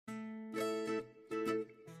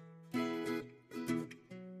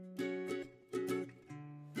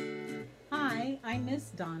Hi, I'm Miss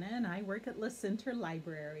Donna and I work at La Center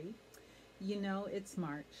Library. You know, it's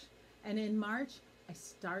March. And in March, I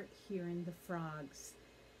start hearing the frogs.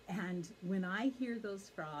 And when I hear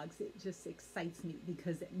those frogs, it just excites me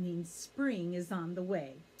because it means spring is on the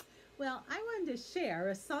way. Well, I wanted to share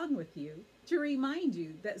a song with you to remind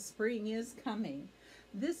you that spring is coming.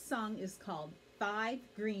 This song is called Five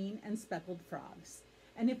Green and Speckled Frogs.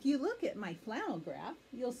 And if you look at my flannel graph,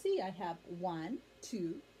 you'll see I have one,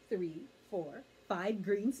 two, three, four, five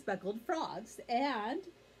green speckled frogs, and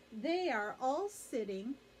they are all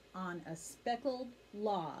sitting on a speckled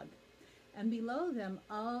log. And below them,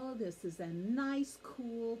 oh, this is a nice,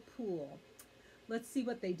 cool pool. Let's see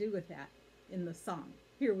what they do with that in the song.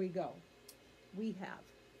 Here we go. We have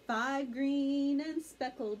five green and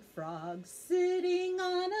speckled frogs sitting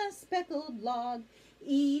on a speckled log,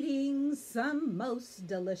 eating some most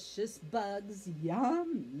delicious bugs.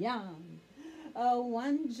 Yum, yum.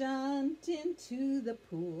 One jumped into the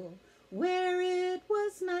pool where it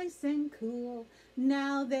was nice and cool.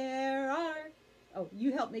 Now there are, oh,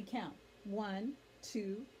 you help me count. One,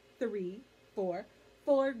 two, three, four.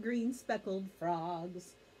 Four green speckled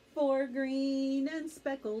frogs. Four green and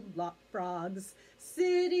speckled frogs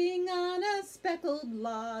sitting on a speckled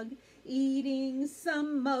log, eating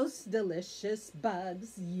some most delicious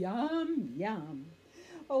bugs. Yum, yum.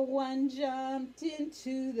 One jumped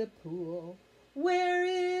into the pool where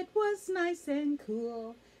it was nice and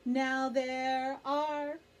cool. Now there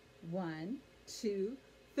are one, two,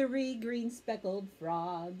 three green speckled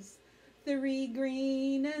frogs. Three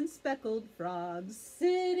green and speckled frogs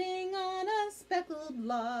sitting on a speckled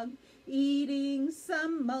log, eating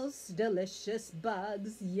some most delicious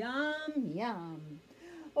bugs. Yum, yum.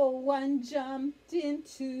 One jumped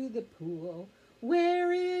into the pool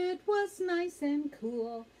where it was nice and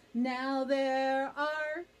cool. Now there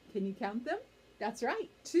are, can you count them? That's right,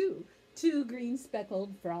 two. Two green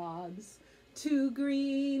speckled frogs. Two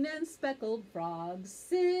green and speckled frogs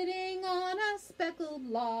sitting on a speckled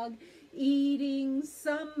log, eating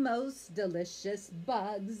some most delicious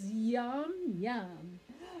bugs. Yum, yum.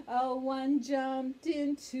 One jumped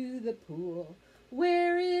into the pool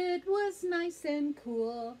where it was nice and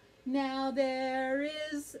cool. Now there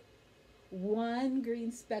is one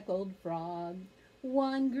green speckled frog.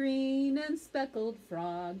 One green and speckled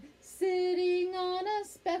frog sitting on a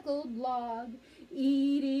speckled log,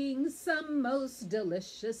 eating some most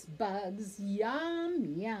delicious bugs. Yum,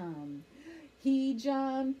 yum. He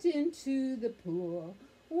jumped into the pool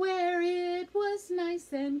where it was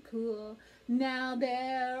nice and cool. Now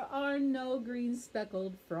there are no green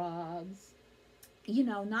speckled frogs. You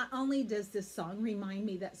know, not only does this song remind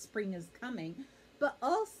me that spring is coming, but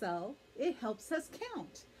also it helps us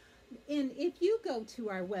count. And if you go to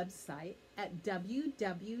our website at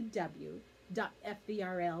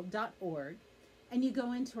www.fdrl.org and you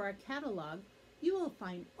go into our catalog, you will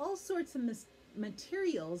find all sorts of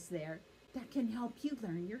materials there that can help you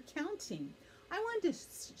learn your counting. I wanted to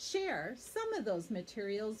share some of those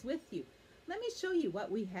materials with you. Let me show you what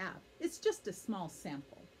we have. It's just a small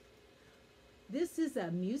sample. This is a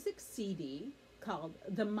music CD called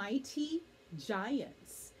The Mighty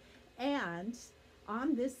Giants, and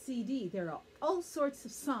on this CD, there are all sorts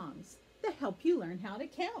of songs that help you learn how to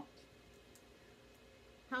count.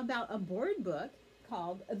 How about a board book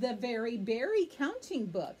called The Very Berry Counting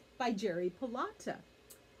Book by Jerry Pilata?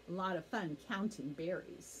 A lot of fun counting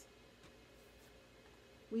berries.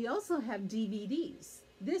 We also have DVDs.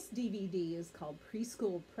 This DVD is called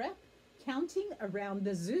Preschool Prep, Counting Around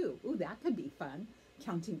the Zoo. Ooh, that could be fun.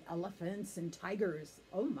 Counting elephants and tigers.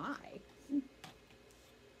 Oh my.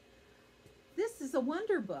 This is a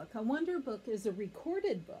wonder book. A wonder book is a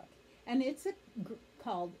recorded book, and it's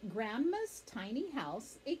called Grandma's Tiny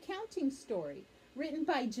House, A Counting Story, written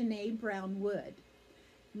by Janae Brown Wood.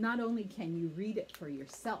 Not only can you read it for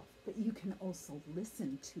yourself, but you can also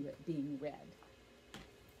listen to it being read.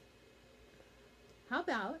 How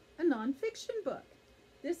about a nonfiction book?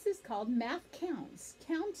 This is called Math Counts,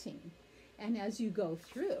 Counting. And as you go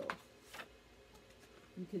through,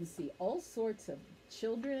 you can see all sorts of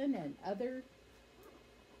children and other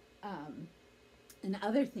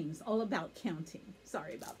things all about counting.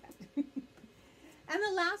 Sorry about that. And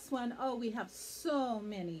the last one, oh, we have so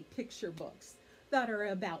many picture books that are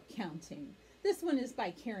about counting. This one is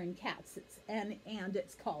by Karen Katz, and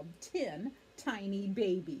it's called 10 Tiny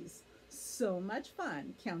Babies. So much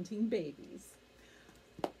fun counting babies.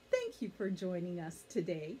 Thank you for joining us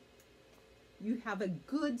today. You have a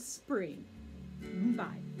good spring.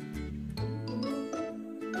 Bye.